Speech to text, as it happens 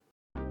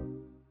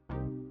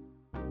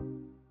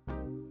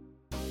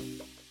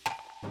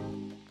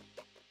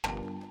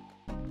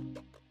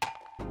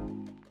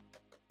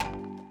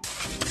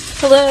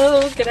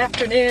Hello, good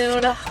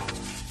afternoon.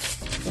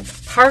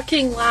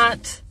 Parking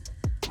lot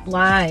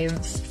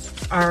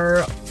lives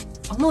are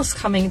almost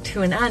coming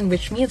to an end,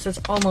 which means it's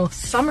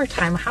almost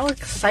summertime. How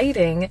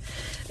exciting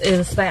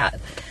is that?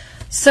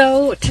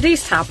 So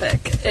today's topic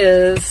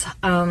is,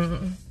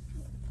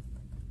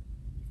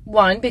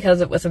 one, because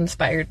it was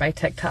inspired by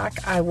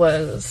TikTok. I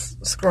was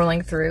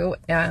scrolling through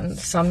and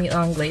some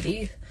young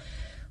lady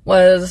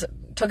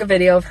took a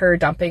video of her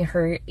dumping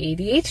her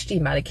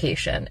ADHD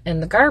medication in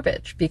the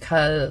garbage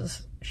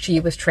because she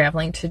was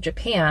traveling to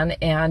Japan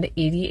and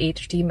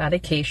ADHD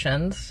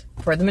medications,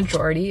 for the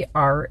majority,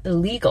 are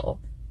illegal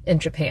in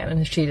Japan.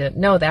 And she didn't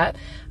know that.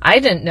 I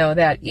didn't know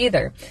that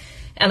either.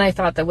 And I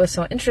thought that was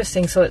so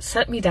interesting. So it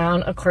sent me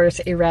down, of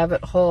course, a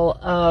rabbit hole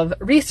of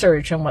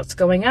research and what's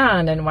going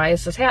on and why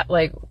is this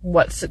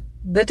what's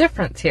the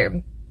difference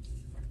here?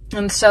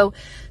 And so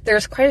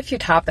there's quite a few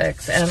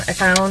topics, and I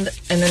found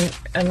an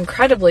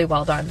incredibly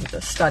well done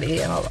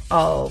study, and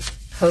I'll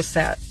post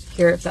that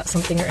here if that's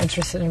something you're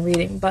interested in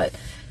reading. But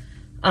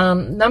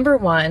number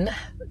one,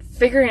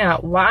 figuring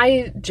out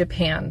why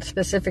Japan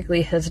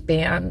specifically has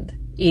banned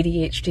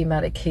ADHD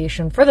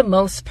medication for the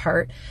most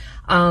part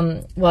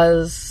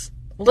was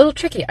a little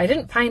tricky. I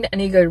didn't find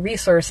any good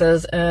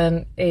resources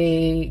in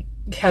a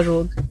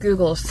casual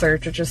Google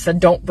search. It just said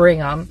don't bring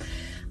them.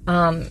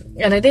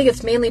 And I think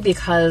it's mainly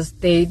because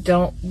they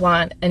don't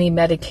want any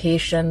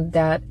medication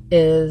that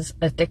is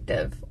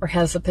addictive or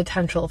has the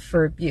potential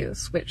for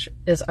abuse, which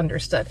is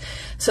understood.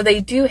 So they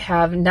do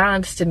have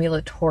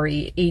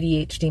non-stimulatory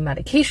ADHD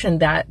medication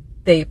that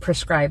they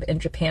prescribe in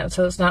Japan.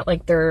 So it's not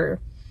like they're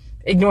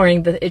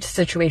ignoring the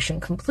situation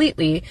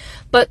completely,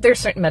 but there's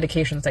certain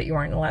medications that you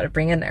aren't allowed to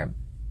bring in there.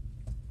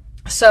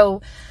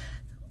 So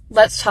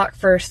let's talk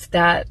first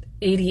that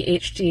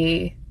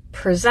ADHD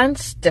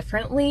presents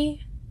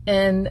differently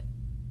in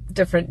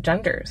different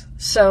genders.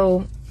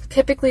 So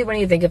typically when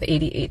you think of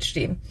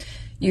ADHD,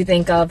 you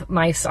think of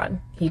my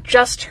son. He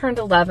just turned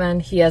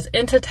 11. He has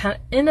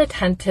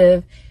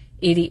inattentive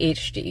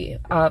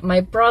ADHD. My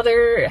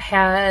brother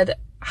had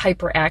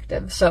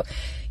hyperactive. So,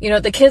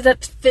 the kid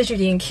that's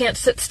fidgety and can't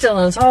sit still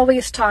and is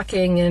always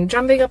talking and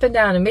jumping up and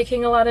down and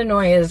making a lot of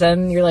noise.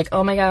 And you're like,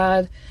 oh my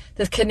God,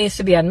 this kid needs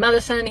to be on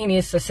medicine. He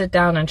needs to sit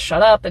down and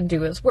shut up and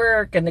do his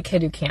work. And the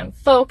kid who can't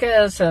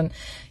focus and,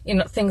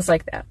 things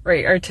like that,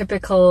 right? Our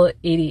typical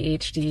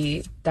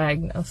ADHD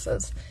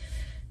diagnosis.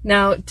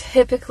 Now,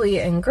 typically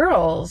in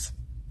girls,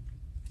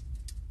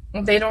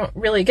 they don't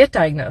really get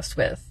diagnosed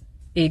with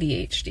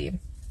ADHD.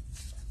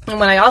 And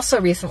what I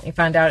also recently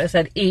found out is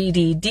that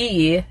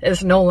ADD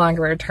is no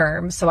longer a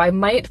term. So I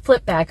might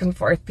flip back and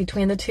forth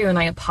between the two, and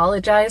I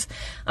apologize.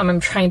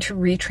 I'm trying to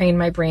retrain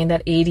my brain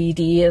that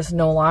ADD is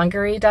no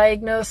longer a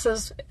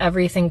diagnosis.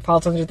 Everything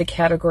falls under the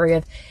category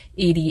of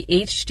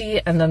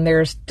ADHD, and then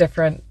there's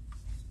different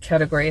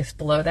categories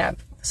below that.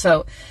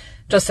 So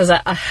just as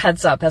a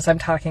heads up as I'm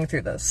talking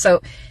through this.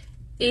 So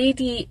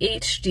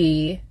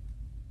ADHD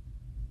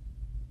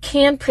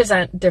can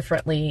present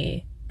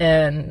differently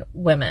in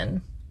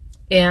women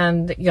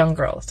and young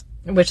girls,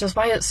 which is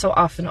why it's so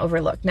often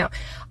overlooked. Now,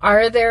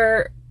 are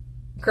there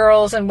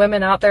girls and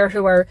women out there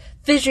who are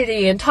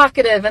fidgety and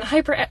talkative and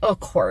hyper? Of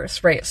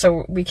course, right?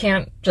 So we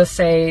can't just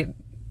say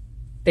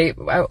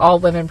all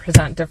women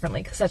present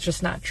differently, because that's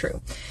just not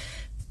true.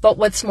 But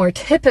what's more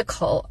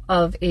typical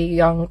of a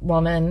young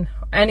woman,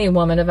 any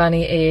woman of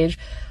any age,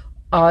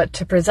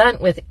 to present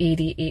with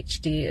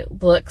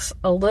ADHD looks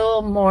a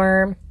little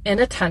more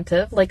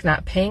inattentive, like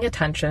not paying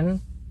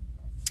attention,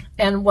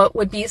 and what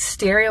would be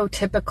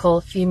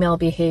stereotypical female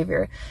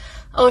behavior.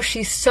 Oh,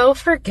 she's so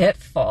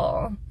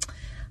forgetful.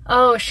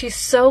 Oh, she's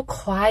so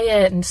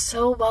quiet and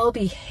so well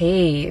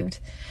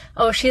behaved.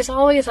 Oh, she's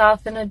always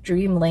off in a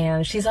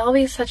dreamland. She's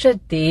always such a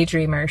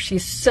daydreamer.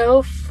 She's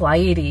so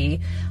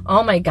flighty.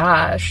 Oh my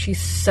gosh,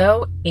 she's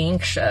so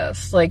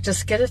anxious. Like,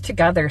 just get it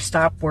together.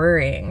 Stop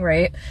worrying,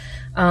 right?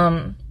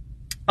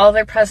 All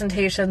their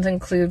presentations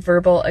include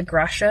verbal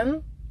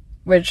aggression,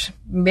 which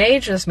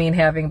may just mean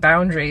having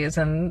boundaries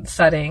and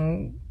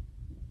setting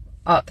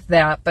up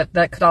that, but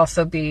that could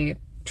also be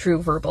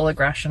true verbal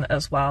aggression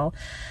as well.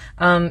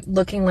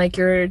 Looking like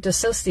you're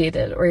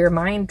dissociated or your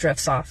mind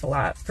drifts off a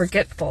lot,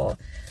 forgetful.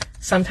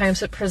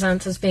 Sometimes it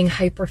presents as being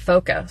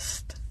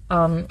hyper-focused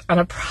on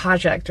a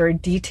project or a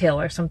detail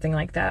or something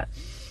like that.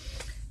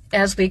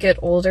 As we get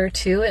older,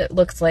 too, it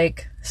looks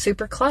like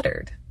super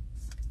cluttered,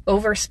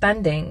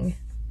 overspending,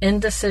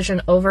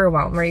 indecision,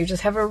 overwhelm, where you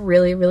just have a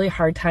really, really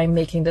hard time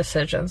making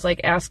decisions. Like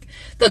ask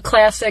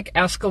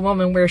a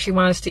woman where she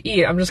wants to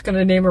eat. I'm just going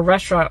to name a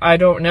restaurant. I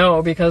don't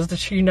know, because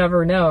she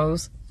never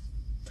knows.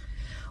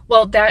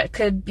 Well, that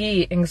could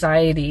be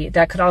anxiety.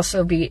 That could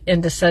also be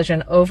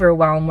indecision,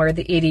 overwhelm, where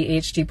the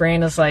ADHD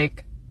brain is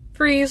like,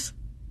 freeze.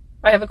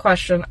 I have a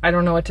question. I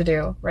don't know what to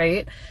do,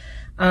 right?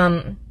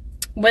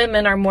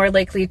 Women are more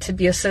likely to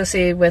be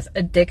associated with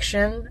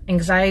addiction,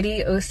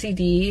 anxiety,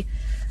 OCD,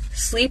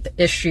 sleep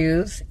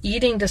issues,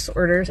 eating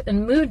disorders,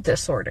 and mood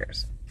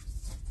disorders.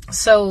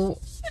 So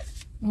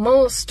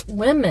most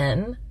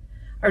women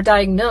are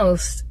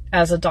diagnosed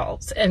as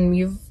adults. And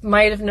you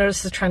might have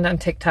noticed the trend on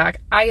TikTok.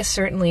 I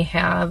certainly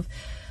have.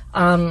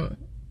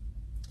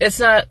 It's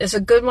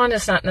a good one.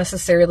 It's not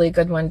necessarily a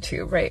good one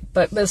too, right?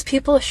 But as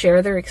people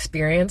share their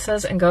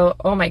experiences and go,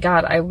 oh my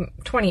God, I'm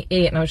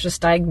 28 and I was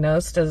just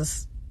diagnosed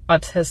as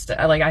autistic,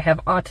 like I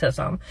have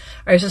autism, or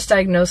I was just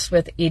diagnosed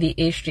with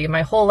ADHD.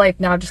 My whole life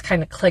now just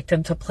kind of clicked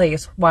into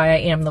place why I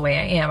am the way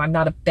I am. I'm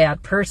not a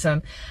bad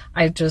person.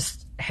 I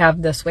just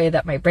have this way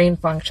that my brain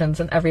functions,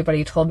 and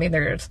everybody told me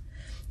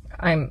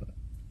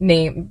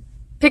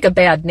pick a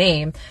bad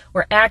name,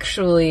 where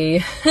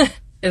actually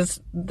is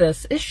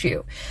this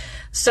issue.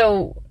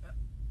 So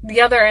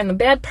the other and the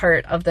bad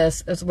part of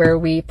this is where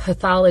we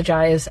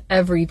pathologize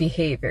every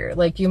behavior.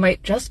 Like, you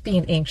might just be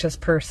an anxious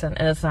person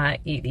and it's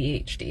not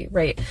ADHD,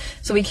 right?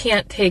 So we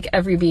can't take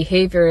every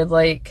behavior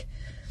like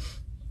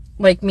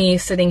me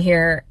sitting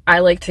here. I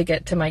like to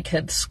get to my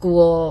kids'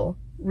 school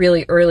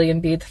really early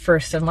and be the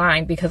first in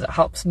line because it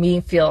helps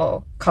me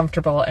feel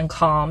comfortable and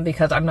calm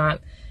because I'm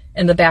not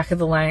in the back of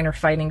the line or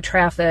fighting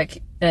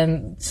traffic.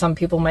 And some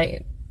people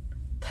might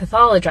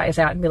pathologize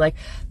that and be like,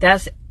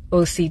 that's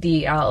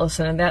OCD,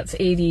 Allison, and that's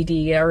ADD,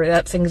 or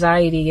that's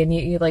anxiety, and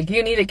you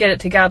need to get it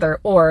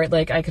together, or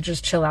like, I could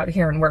just chill out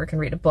here and work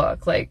and read a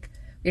book. Like,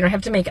 you don't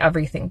have to make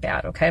everything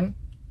bad, okay? All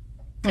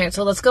right,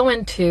 so let's go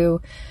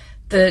into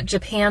the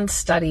Japan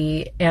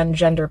study and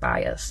gender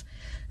bias.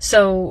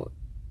 So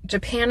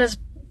Japan has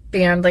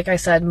banned, like I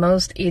said,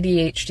 most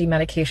ADHD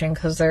medication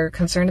because they're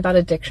concerned about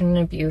addiction and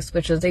abuse,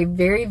 which is a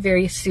very,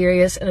 very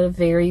serious and a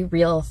very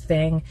real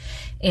thing.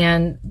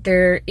 And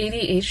their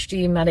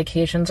ADHD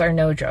medications are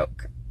no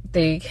joke.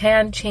 They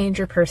can change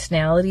your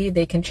personality.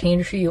 They can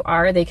change who you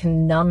are. They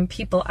can numb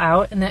people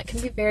out. And that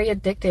can be very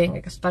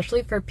addicting,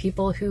 especially for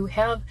people who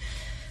have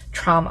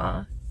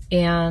trauma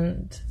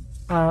and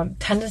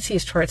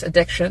tendencies towards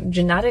addiction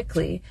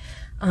genetically.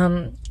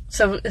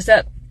 So is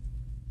that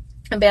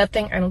a bad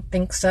thing? I don't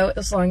think so,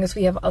 as long as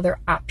we have other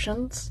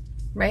options,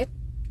 right?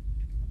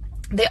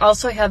 They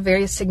also have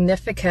very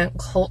significant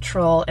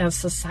cultural and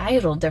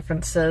societal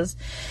differences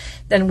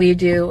than we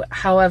do.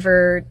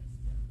 However,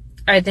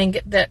 I think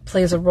that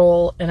plays a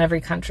role in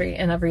every country,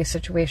 in every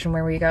situation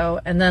where we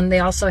go. And then they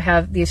also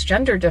have these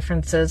gender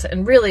differences,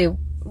 and really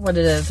what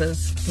it is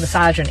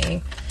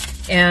misogyny.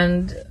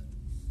 And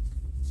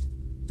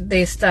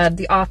they said,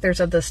 the authors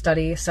of this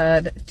study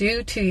said,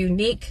 due to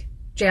unique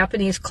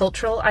Japanese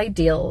cultural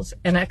ideals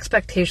and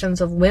expectations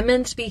of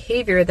women's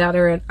behavior that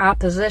are in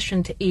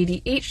opposition to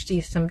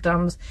ADHD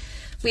symptoms,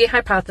 we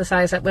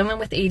hypothesize that women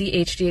with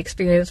ADHD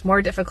experience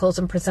more difficulties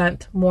and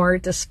present more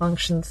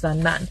dysfunctions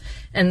than men.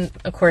 And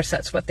of course,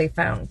 that's what they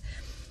found.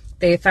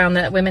 They found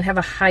that women have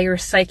a higher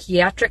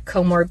psychiatric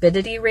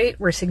comorbidity rate,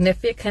 were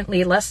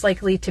significantly less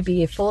likely to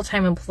be a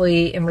full-time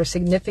employee, and were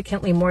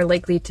significantly more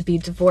likely to be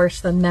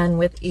divorced than men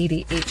with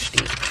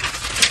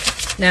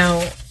ADHD.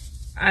 Now,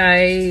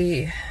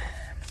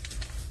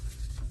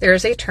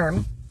 there's a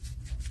term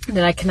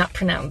that I cannot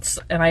pronounce,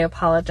 and I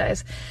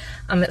apologize.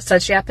 It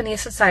says Japanese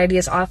society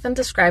is often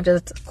described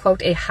as,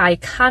 quote, a high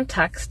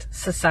context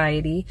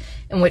society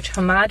in which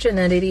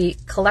homogeneity,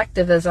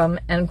 collectivism,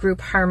 and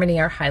group harmony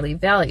are highly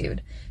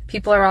valued.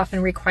 People are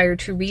often required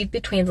to read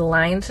between the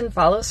lines and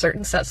follow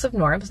certain sets of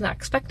norms and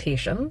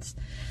expectations.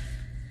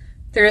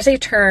 There is a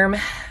term,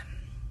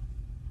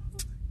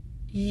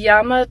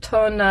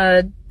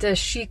 Yamatona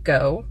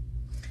Deshiko,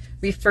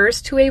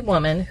 refers to a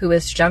woman who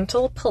is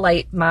gentle,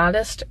 polite,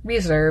 modest,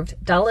 reserved,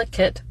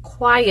 delicate,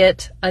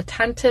 quiet,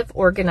 attentive,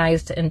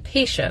 organized, and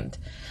patient.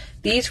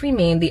 These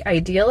remain the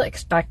ideal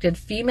expected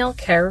female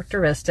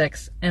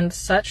characteristics, and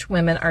such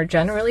women are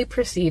generally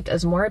perceived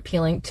as more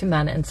appealing to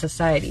men in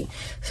society.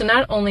 So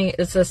not only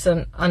is this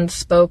an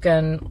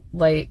unspoken,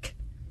 like,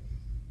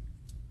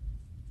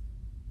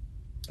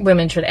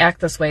 women should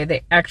act this way,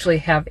 they actually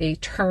have a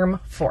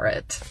term for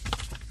it.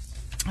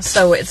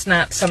 So it's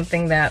not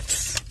something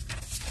that's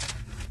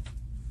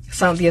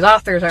some of these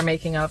authors are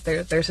making up.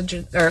 There's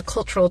a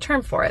cultural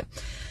term for it.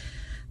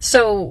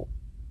 So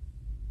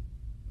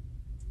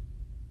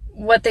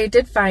what they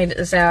did find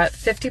is that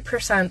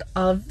 50%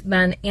 of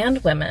men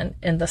and women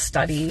in the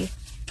study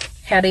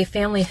had a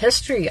family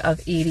history of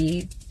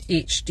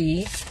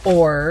ADHD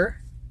or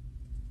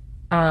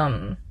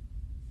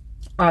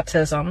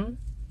autism,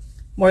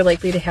 more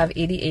likely to have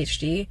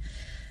ADHD.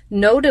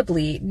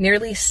 Notably,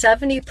 nearly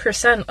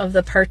 70% of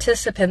the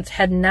participants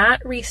had not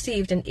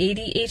received an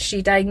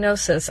ADHD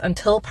diagnosis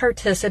until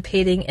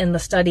participating in the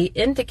study,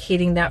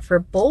 indicating that for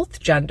both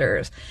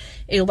genders,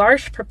 a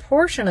large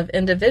proportion of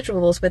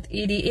individuals with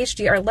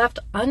ADHD are left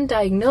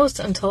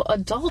undiagnosed until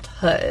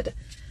adulthood.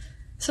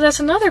 So that's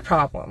another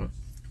problem,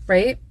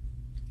 right?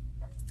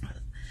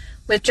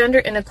 With gender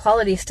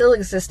inequality still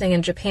existing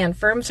in Japan,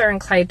 firms are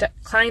inclined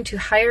to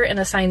hire and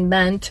assign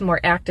men to more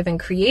active and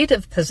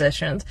creative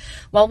positions,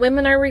 while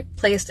women are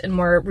replaced in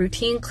more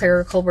routine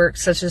clerical work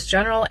such as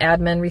general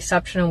admin,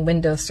 reception, and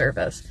window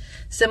service.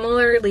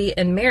 Similarly,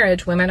 in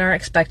marriage, women are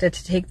expected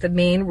to take the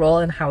main role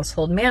in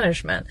household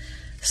management.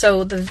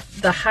 So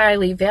the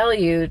highly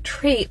valued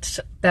traits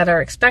that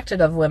are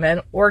expected of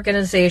women,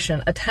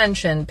 organization,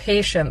 attention,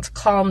 patience,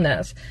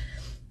 calmness,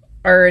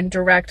 are in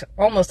direct,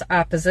 almost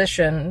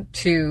opposition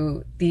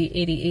to the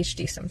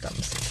ADHD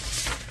symptoms.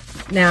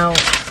 Now,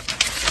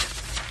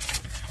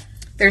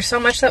 there's so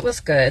much that was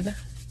good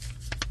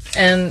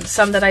and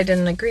some that I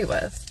didn't agree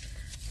with.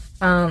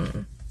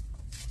 I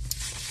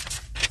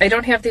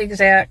don't have the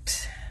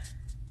exact...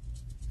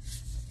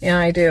 Yeah,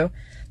 I do.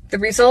 The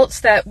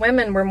results that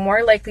women were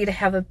more likely to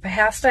have a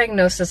past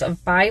diagnosis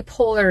of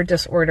bipolar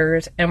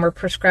disorders and were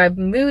prescribed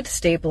mood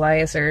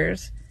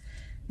stabilizers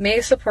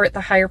may support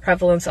the higher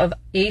prevalence of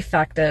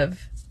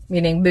affective,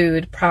 meaning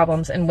mood,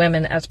 problems in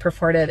women as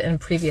reported in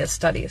previous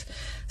studies.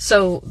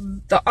 So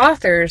the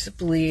authors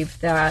believe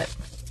that,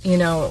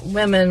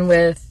 women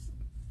with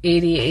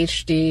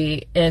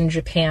ADHD in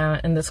Japan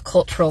in this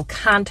cultural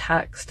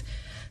context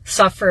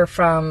suffer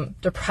from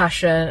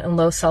depression and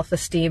low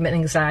self-esteem and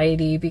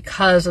anxiety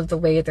because of the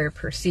way they're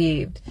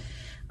perceived.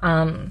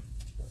 I'm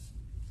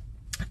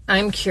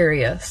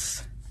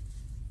curious,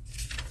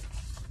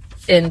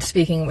 in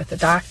speaking with the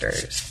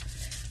doctors,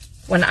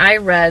 when I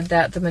read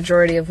that the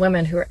majority of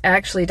women who are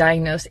actually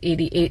diagnosed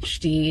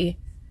ADHD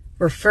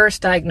were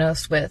first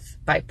diagnosed with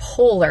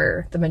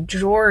bipolar, the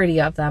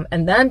majority of them,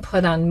 and then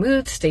put on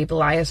mood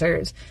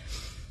stabilizers,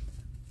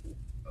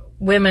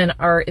 women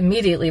are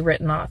immediately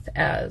written off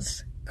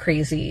as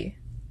crazy,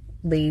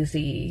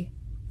 lazy,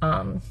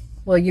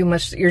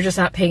 you're just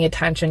not paying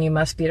attention, you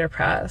must be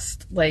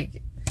depressed.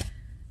 Like,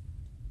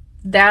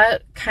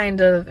 that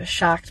kind of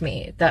shocked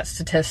me, that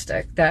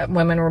statistic, that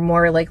women were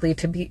more likely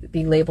to be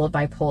labeled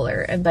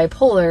bipolar. And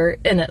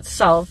bipolar in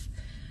itself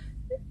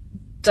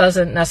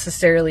doesn't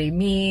necessarily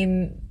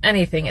mean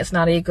anything. It's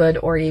not a good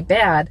or a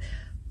bad,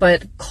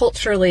 but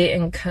culturally,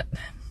 and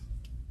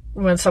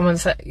when someone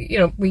said,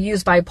 we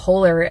use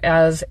bipolar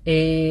as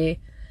a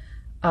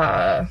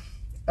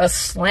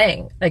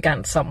slang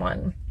against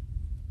someone.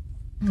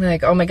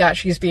 Like, oh my gosh,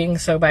 she's being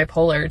so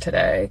bipolar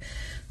today.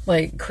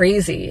 Like,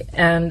 crazy.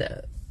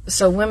 And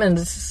so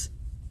women's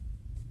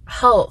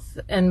health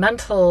and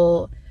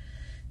mental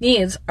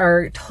needs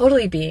are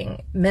totally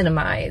being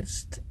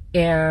minimized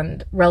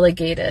and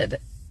relegated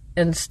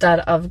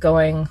instead of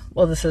going,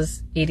 well, this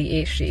is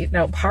ADHD.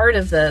 Now, part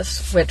of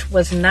this, which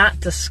was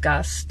not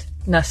discussed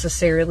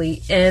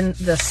necessarily in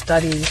the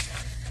study,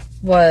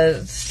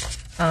 was,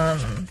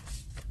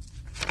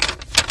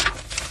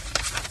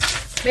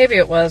 maybe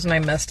it was and I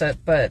missed it,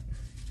 but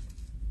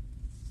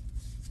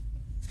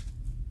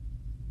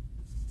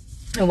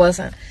it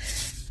wasn't.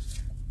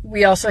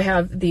 We also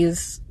have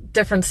these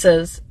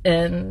differences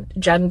in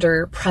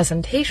gender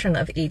presentation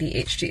of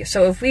ADHD.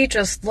 So if we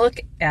just look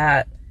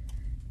at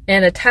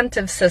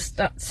inattentive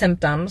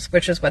symptoms,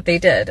 which is what they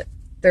did,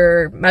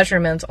 their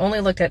measurements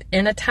only looked at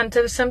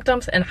inattentive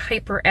symptoms and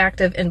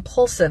hyperactive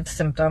impulsive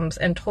symptoms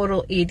and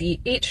total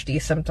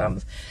ADHD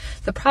symptoms.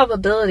 The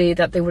probability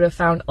that they would have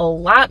found a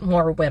lot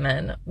more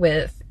women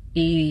with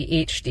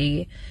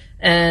ADHD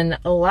and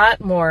a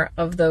lot more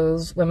of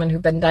those women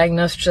who've been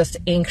diagnosed just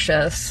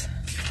anxious.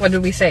 What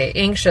did we say?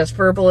 Anxious,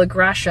 verbal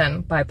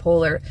aggression,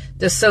 bipolar,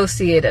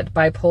 dissociated,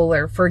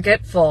 bipolar,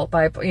 forgetful,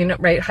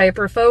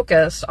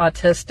 hyper-focused,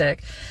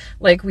 autistic.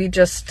 Like, we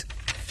just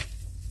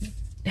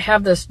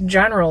have this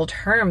general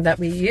term that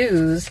we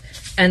use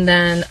and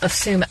then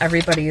assume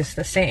everybody is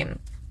the same.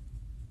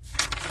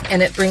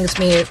 And it brings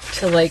me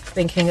to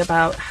thinking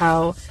about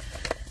how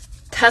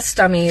test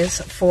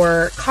dummies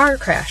for car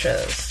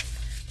crashes,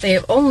 they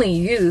only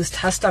use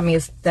test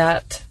dummies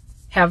that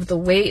have the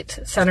weight,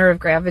 center of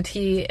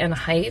gravity, and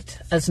height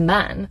as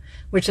men,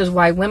 which is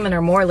why women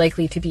are more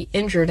likely to be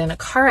injured in a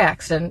car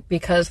accident,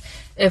 because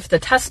if the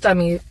test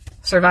dummy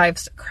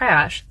survives the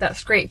crash,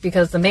 that's great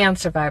because the man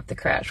survived the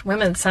crash.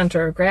 Women's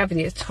center of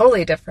gravity is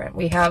totally different.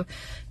 We have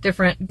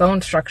different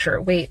bone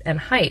structure, weight, and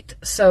height.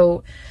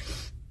 So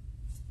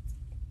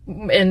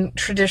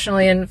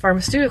traditionally in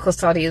pharmaceutical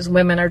studies,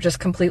 women are just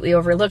completely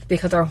overlooked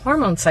because our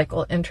hormone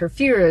cycle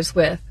interferes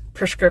with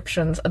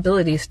prescriptions'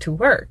 abilities to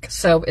work.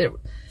 So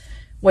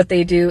what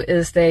they do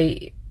is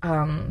they,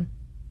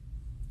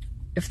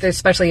 if they're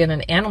especially in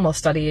an animal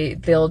study,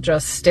 they'll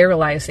just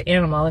sterilize the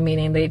animal,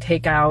 meaning they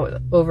take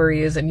out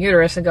ovaries and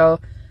uterus and go,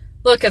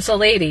 look, it's a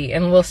lady,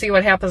 and we'll see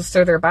what happens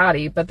to their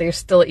body, but they're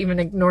still even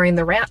ignoring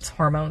the rat's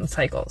hormone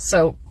cycle.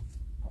 So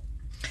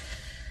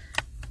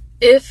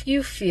if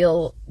you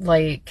feel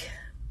like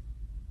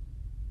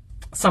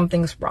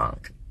something's wrong,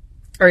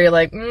 or you're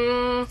like,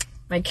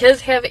 my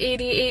kids have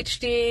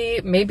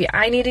ADHD, maybe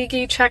I need to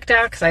get checked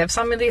out because I have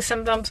some of these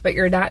symptoms, but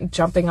you're not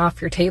jumping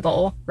off your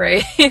table,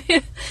 right?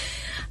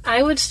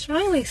 I would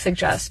strongly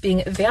suggest being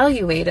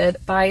evaluated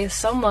by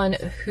someone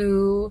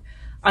who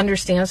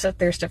understands that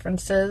there's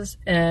differences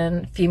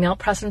in female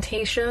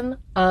presentation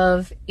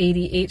of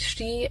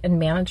ADHD and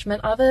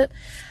management of it.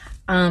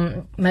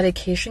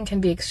 Medication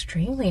can be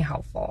extremely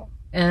helpful.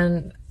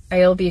 And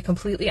I'll be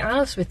completely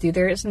honest with you.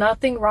 There is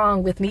nothing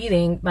wrong with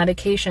needing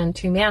medication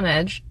to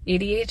manage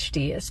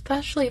ADHD,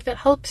 especially if it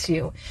helps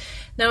you.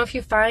 Now, if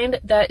you find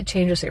that it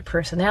changes your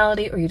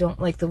personality, or you don't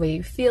like the way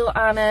you feel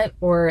on it,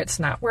 or it's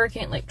not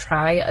working, like,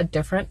 try a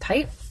different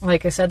type.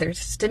 Like I said, there's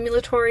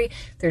stimulatory,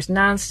 there's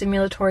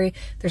non-stimulatory,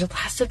 there's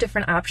lots of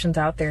different options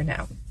out there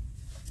now.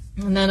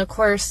 And then, of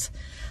course,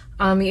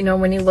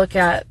 when you look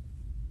at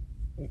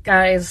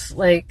guys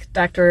like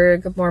Dr.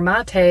 Gabor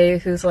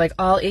Mate, who's like,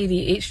 all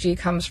ADHD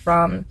comes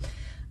from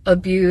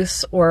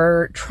abuse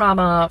or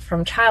trauma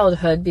from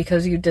childhood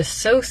because you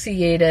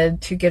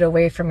dissociated to get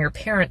away from your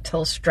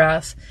parental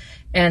stress,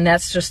 and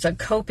that's just a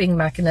coping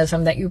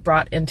mechanism that you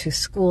brought into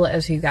school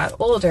as you got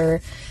older.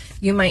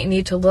 You might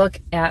need to look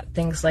at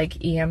things like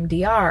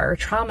EMDR,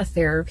 trauma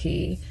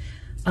therapy.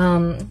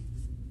 I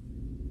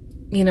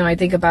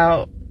think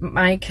about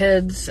my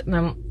kids,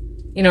 and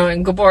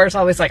and Gabor's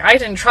always like, I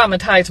didn't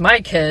traumatize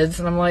my kids.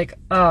 And I'm like,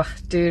 oh,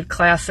 dude,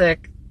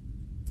 classic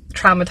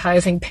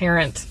traumatizing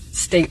parent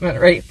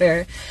statement right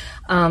there.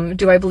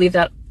 Do I believe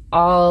that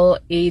all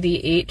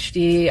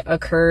ADHD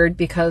occurred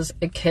because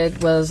a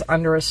kid was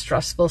under a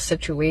stressful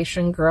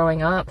situation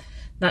growing up?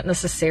 Not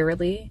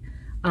necessarily.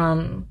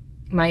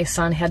 My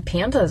son had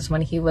pandas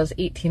when he was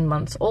 18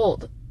 months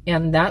old,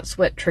 and that's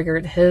what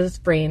triggered his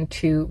brain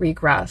to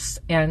regress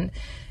and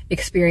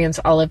experience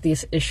all of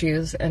these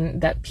issues, and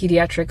that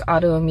pediatric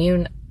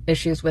autoimmune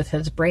issues with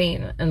his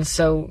brain. And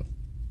so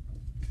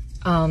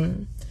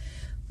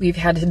we've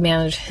had to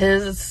manage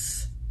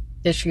his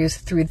issues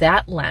through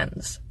that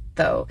lens,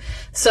 though.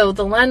 So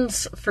the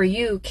lens for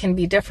you can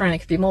be different. It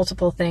could be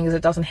multiple things.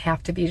 It doesn't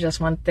have to be just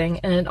one thing,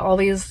 and it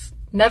always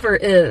never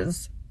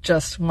is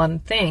just one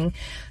thing.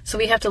 So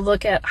we have to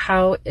look at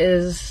how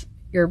is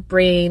your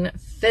brain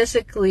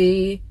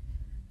physically,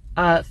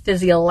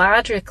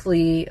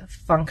 physiologically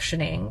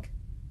functioning,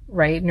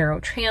 right?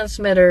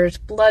 Neurotransmitters,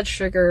 blood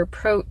sugar,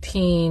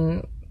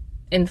 protein,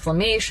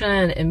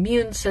 inflammation,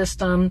 immune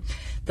system,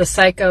 the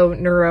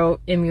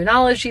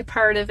psychoneuroimmunology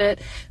part of it.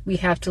 We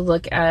have to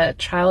look at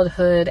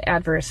childhood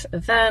adverse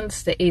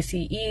events, the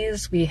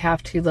ACEs. We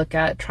have to look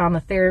at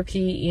trauma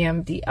therapy,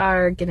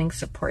 EMDR, getting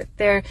support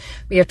there.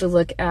 We have to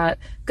look at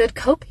good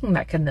coping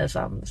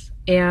mechanisms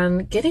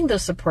and getting the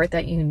support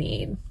that you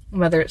need,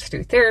 whether it's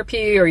through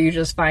therapy or you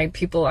just find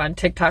people on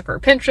TikTok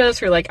or Pinterest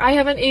who are like, I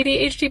have an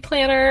ADHD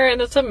planner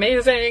and it's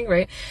amazing,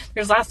 right?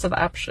 There's lots of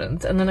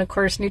options. And then, of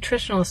course,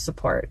 nutritional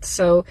support.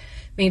 So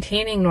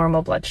maintaining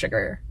normal blood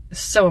sugar is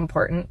so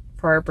important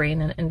for our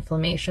brain and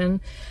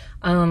inflammation.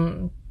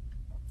 I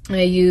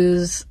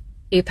use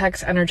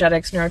Apex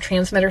Energetics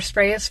neurotransmitter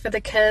sprays for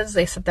the kids.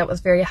 They said that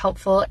was very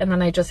helpful. And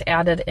then I just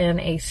added in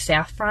a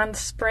saffron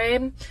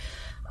spray.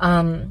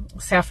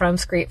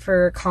 Saffron's great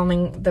for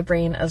calming the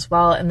brain as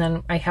well. And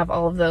then I have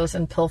all of those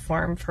in pill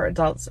form for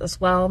adults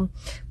as well.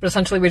 But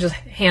essentially we just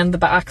hand the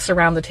box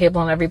around the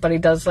table and everybody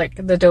does like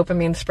the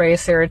dopamine spray,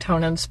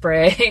 serotonin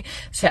spray,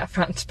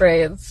 saffron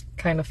spray. It's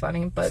kind of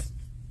funny, but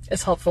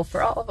it's helpful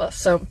for all of us.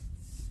 So,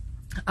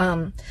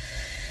 and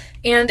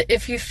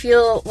if you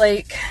feel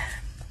like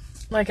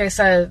I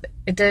said,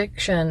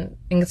 addiction,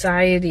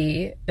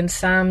 anxiety,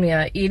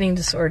 insomnia, eating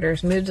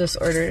disorders, mood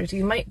disorders,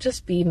 you might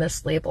just be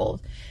mislabeled.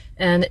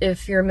 And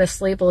if you're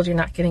mislabeled, you're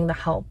not getting the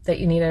help that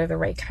you need or the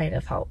right kind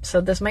of help.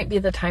 So this might be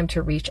the time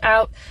to reach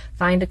out,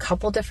 find a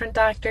couple different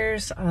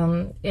doctors,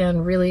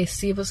 and really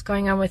see what's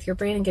going on with your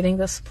brain and getting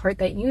the support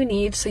that you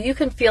need so you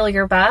can feel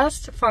your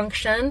best,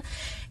 function.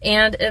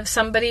 And if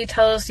somebody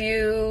tells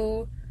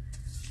you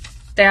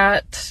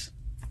that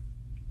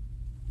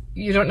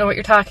you don't know what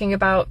you're talking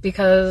about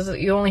because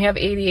you only have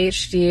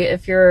ADHD,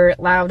 if you're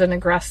loud and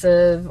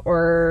aggressive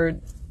or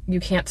you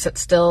can't sit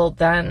still,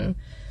 then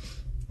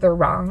they're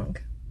wrong.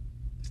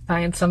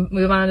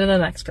 Move on to the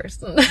next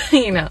person,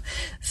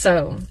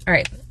 So, all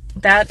right,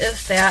 that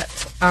is that.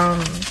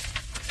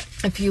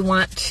 If you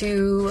want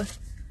to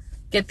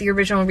get the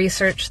original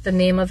research, the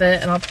name of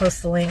it, and I'll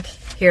post the link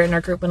here in our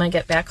group when I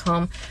get back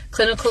home.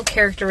 Clinical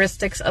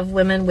Characteristics of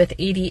Women with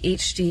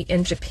ADHD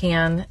in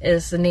Japan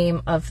is the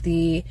name of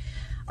the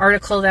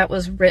article that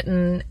was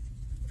written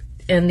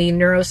in the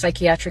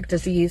Neuropsychiatric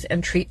Disease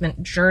and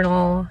Treatment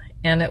Journal,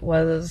 and it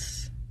was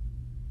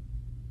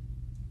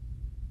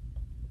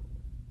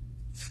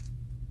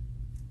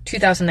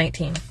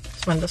 2019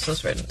 is when this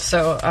was written.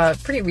 So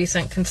pretty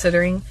recent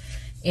considering,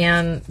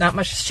 and not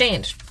much has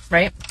changed,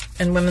 right,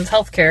 in women's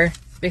healthcare,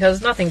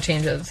 because nothing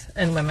changes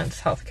in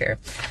women's healthcare.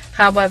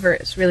 However,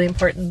 it's really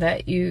important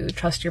that you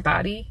trust your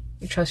body,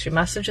 you trust your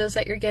messages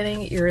that you're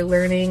getting, you're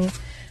learning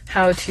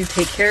how to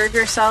take care of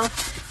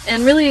yourself.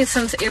 And really,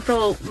 since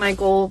April, my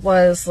goal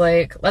was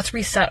like, let's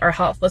reset our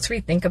health, let's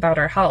rethink about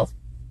our health,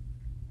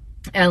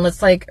 and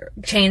let's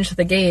change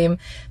the game.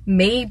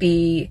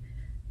 Maybe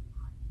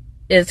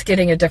it's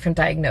getting a different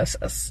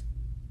diagnosis.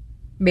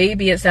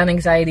 Maybe it's not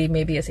anxiety,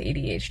 maybe it's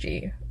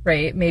ADHD,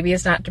 right? Maybe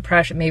it's not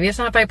depression, maybe it's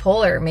not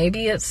bipolar,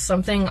 maybe it's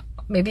something,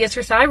 maybe it's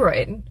your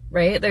thyroid,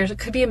 right? It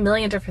could be a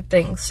million different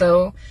things.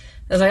 So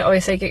as I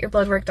always say, get your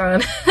blood work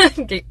done,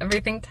 get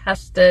everything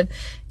tested,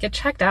 get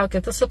checked out,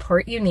 get the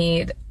support you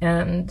need,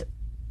 and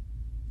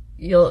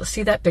you'll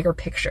see that bigger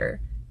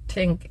picture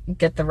to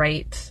get the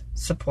right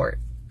support.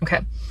 Okay.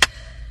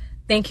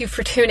 Thank you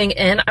for tuning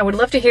in. I would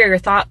love to hear your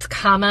thoughts,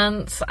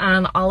 comments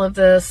on all of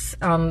this,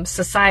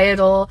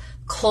 societal,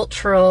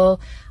 cultural,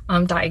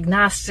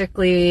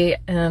 diagnostically,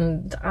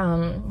 and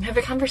have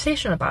a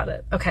conversation about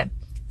it. Okay.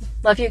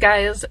 Love you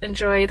guys.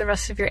 Enjoy the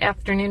rest of your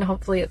afternoon.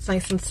 Hopefully it's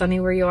nice and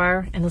sunny where you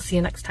are, and we'll see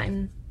you next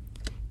time.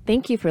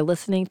 Thank you for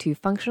listening to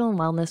Functional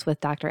Wellness with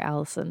Dr.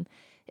 Allison.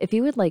 If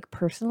you would like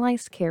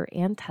personalized care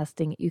and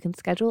testing, you can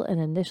schedule an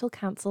initial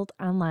consult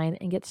online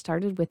and get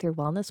started with your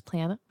wellness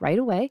plan right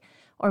away,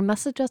 or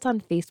message us on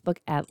Facebook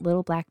at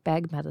Little Black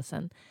Bag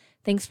Medicine.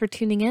 Thanks for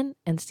tuning in,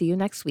 and see you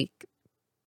next week.